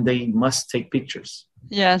concerts and they must take pictures.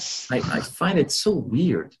 Yes. I find it so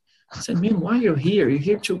weird. I said, man, why are you here? You're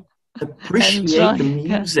here to appreciate the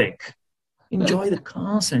music. Enjoy the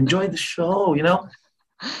concert. Enjoy the show, you know?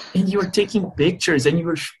 And you were taking pictures and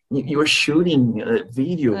you were shooting a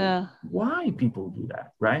video. Yeah. Why people do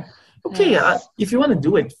that, right? Okay, if you want to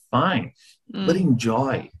do it, fine. But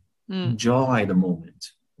enjoy. Enjoy the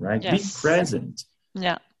moment, right? Yes. Be present.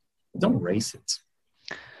 Yeah. Don't race it.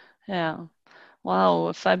 Yeah.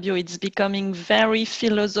 Wow, Fabio, it's becoming very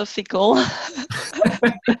philosophical.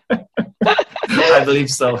 I believe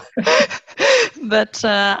so. But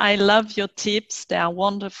I love your tips. They are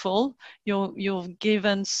wonderful. You've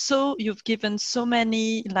given so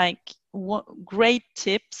many great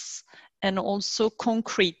tips and also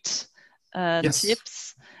concrete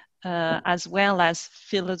tips, as well as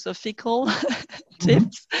philosophical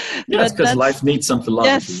tips. Yes, because life needs some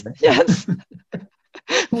philosophy. Yes, right? Yes.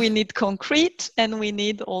 We need concrete and we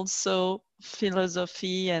need also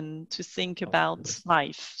philosophy and to think about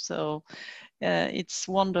life. So it's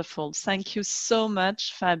wonderful. Thank you so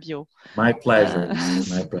much, Fabio. My pleasure.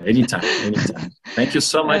 My pleasure. Anytime. Thank you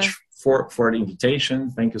so much for the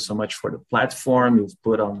invitation. Thank you so much for the platform you've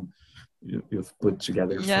put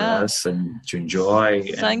together for us and to enjoy.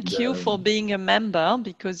 Thank you for being a member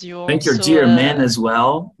because you're thank your dear man as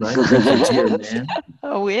well, right? Thank your dear man.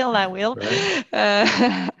 I will. Right?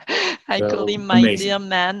 I call him my dear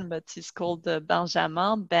man, but he's called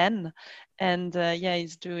Benjamin, Ben. And yeah,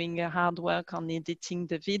 he's doing hard work on editing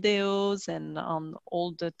the videos and on all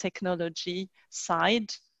the technology side.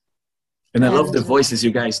 And I love the voices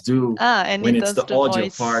you guys do and when he it's does the the audio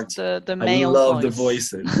voice, part. the I male love voice. the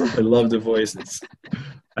voices. I love the voices.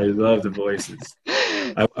 I love the voices.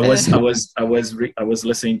 I was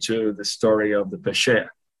listening to the story of the Pesher.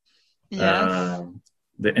 Yes.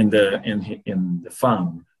 In the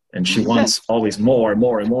farm, and she wants always more and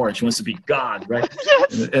more and more, and she wants to be God, right?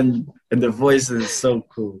 Yes. And the voice is so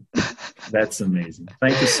cool. That's amazing.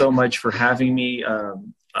 Thank you so much for having me.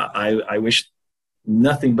 I wish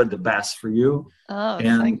nothing but the best for you. Oh,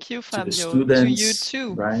 and thank you, to the Fabio. students, To you too.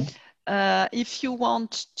 right? If you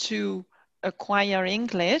want to acquire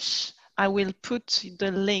English, I will put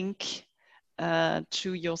the link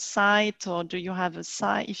to your site, or do you have a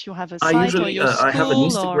site? If you have a site, or your school, I have an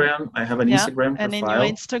Instagram. I have an Instagram and in profile.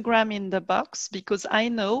 your Instagram in the box, because I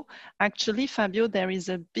know actually, Fabio, there is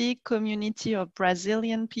a big community of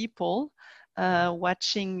Brazilian people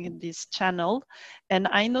watching this channel, and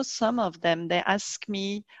I know some of them. They ask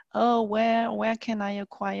me, "Oh, where can I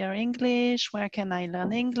acquire English? Where can I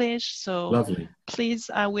learn English?" So Lovely.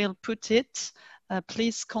 Please, I will put it.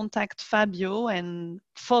 Please contact Fabio and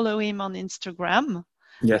follow him on Instagram.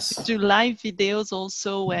 Yes. You do live videos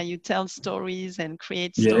also where you tell stories and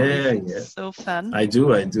create stories. It's so fun. I do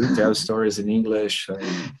tell stories in English.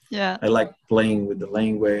 Yeah. I like playing with the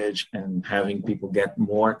language and having people get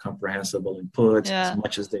more comprehensible input as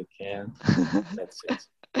much as they can. That's it.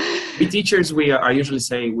 We teachers, I usually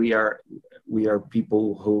say we are people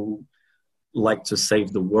who like to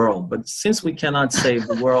save the world, but since we cannot save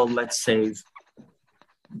the world, let's save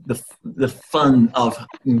the fun of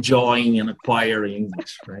enjoying and acquiring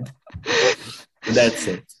English, right? That's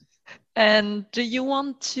it. And do you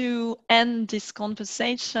want to end this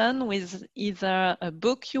conversation with either a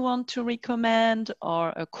book you want to recommend,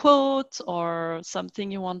 or a quote, or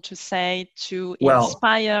something you want to say to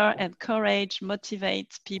inspire, encourage,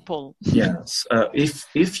 motivate people? Yes.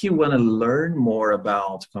 If you want to learn more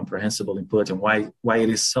about comprehensible input and why it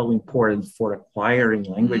is so important for acquiring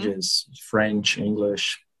languages, French,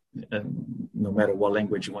 English, no matter what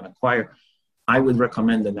language you want to acquire, I would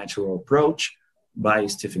recommend The Natural Approach by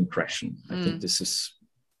Stephen Krashen. I think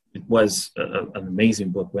it was an amazing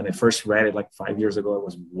book. When I first read it like 5 years ago, it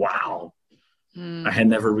was, wow. I had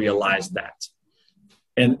never realized that.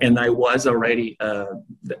 And I was already,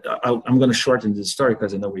 I'm going to shorten the story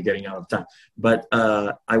because I know we're getting out of time, but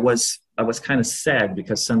I was kind of sad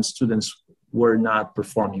because some students were not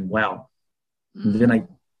performing well. And then I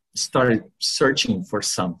started searching for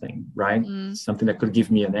something, right? Something that could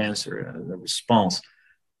give me an answer, a response.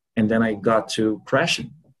 And then I got to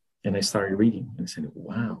Krashen and I started reading and I said,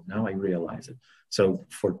 wow, now I realize it. So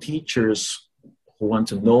for teachers who want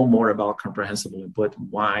to know more about comprehensible input,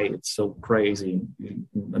 why it's so crazy,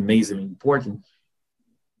 amazing, important,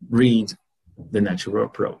 read The Natural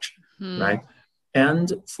Approach, right?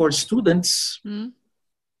 And for students,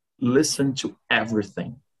 listen to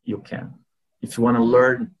everything you can. If you want to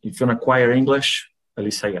learn, if you want to acquire English,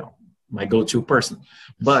 Alicia Yao, my go-to person.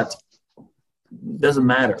 But doesn't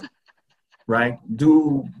matter, right?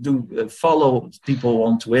 Do follow people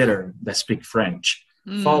on Twitter that speak French.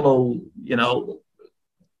 Follow,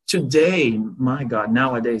 today, my God,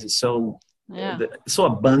 nowadays it's so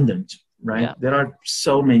abundant, right? Yeah. There are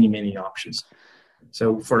so many options.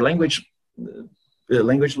 So for language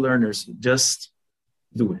learners, just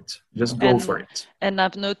do it. Just go for it. And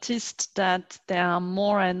I've noticed that there are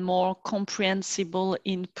more and more comprehensible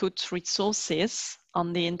input resources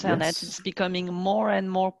on the internet. Yes. It's becoming more and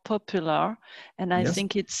more popular, and I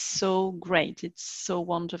think it's so great. It's so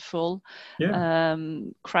wonderful. Yeah.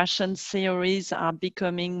 Krashen theories are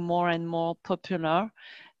becoming more and more popular,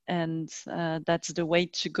 and that's the way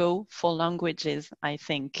to go for languages, I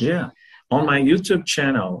think. Yeah. On my YouTube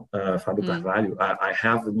channel, Fabio Carvalho, I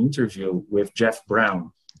have an interview with Jeff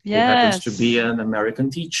Brown, who happens to be an American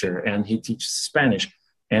teacher, and he teaches Spanish.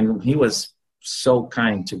 And he was so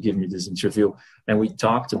kind to give me this interview. And we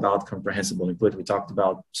talked about comprehensible input. We talked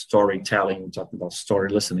about storytelling. We talked about story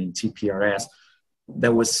listening, TPRS.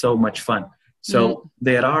 That was so much fun. So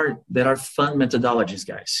there are fun methodologies,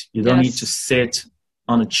 guys. You don't need to sit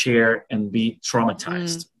on a chair and be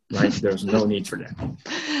traumatized. Right? There's no need for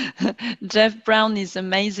that. Jeff Brown is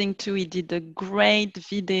amazing too. He did a great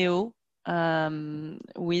video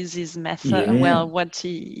with his method. Yeah. Well, what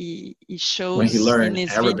he shows when he learned in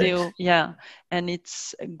his Arabic. Video. Yeah. And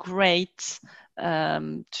it's great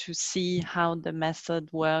to see how the method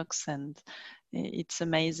works, and it's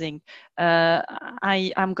amazing.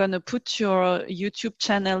 I'm going to put your YouTube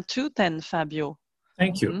channel too then, Fabio.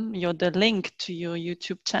 Thank you. You're the link to your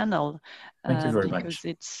YouTube channel. Thank you very because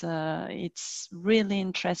much. it's really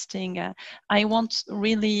interesting. I want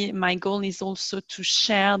really, my goal is also to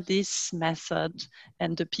share this method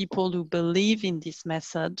and the people who believe in this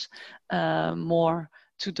method more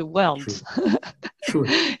to the world. Sure.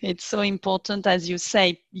 It's so important, as you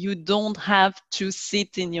say, you don't have to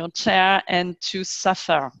sit in your chair and to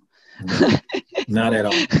suffer. No, not at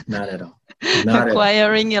all. Not at all. Not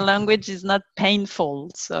Acquiring a language is not painful.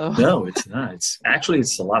 So no, it's not.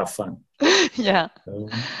 It's a lot of fun. Yeah. So,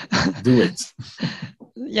 do it.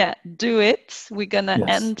 Yeah, do it. We're gonna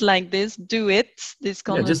end like this. Do it. This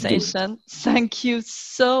conversation. Thank you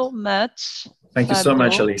so much. Thank you so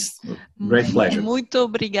much, Alice. Great pleasure. Muito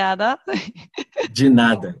obrigada. De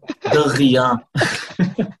nada. De rien.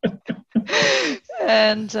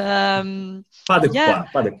 And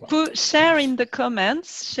share in the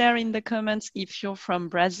comments if you're from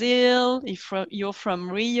Brazil, if you're from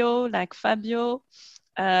Rio, like Fabio,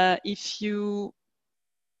 if you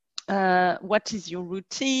what is your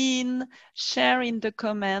routine? Share in the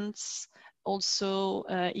comments. Also,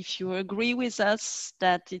 if you agree with us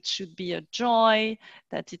that it should be a joy,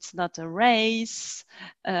 that it's not a race,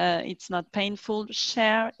 it's not painful,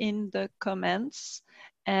 share in the comments.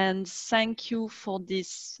 And thank you for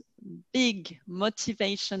this big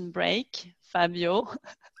motivation break, Fabio.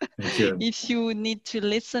 Thank you. If you need to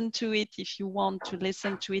listen to it, if you want to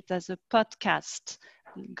listen to it as a podcast,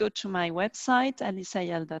 go to my website,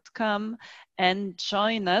 aliceyal.com, and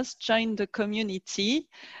join us, join the community.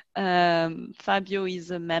 Fabio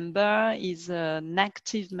is a member, is an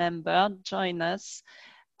active member. Join us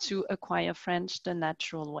to acquire French the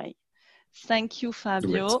natural way. Thank you,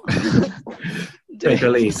 Fabio. Thank you,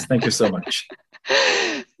 Alice. Thank you so much.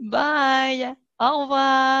 Bye. Au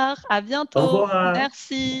revoir. À bientôt. Au revoir.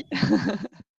 Merci.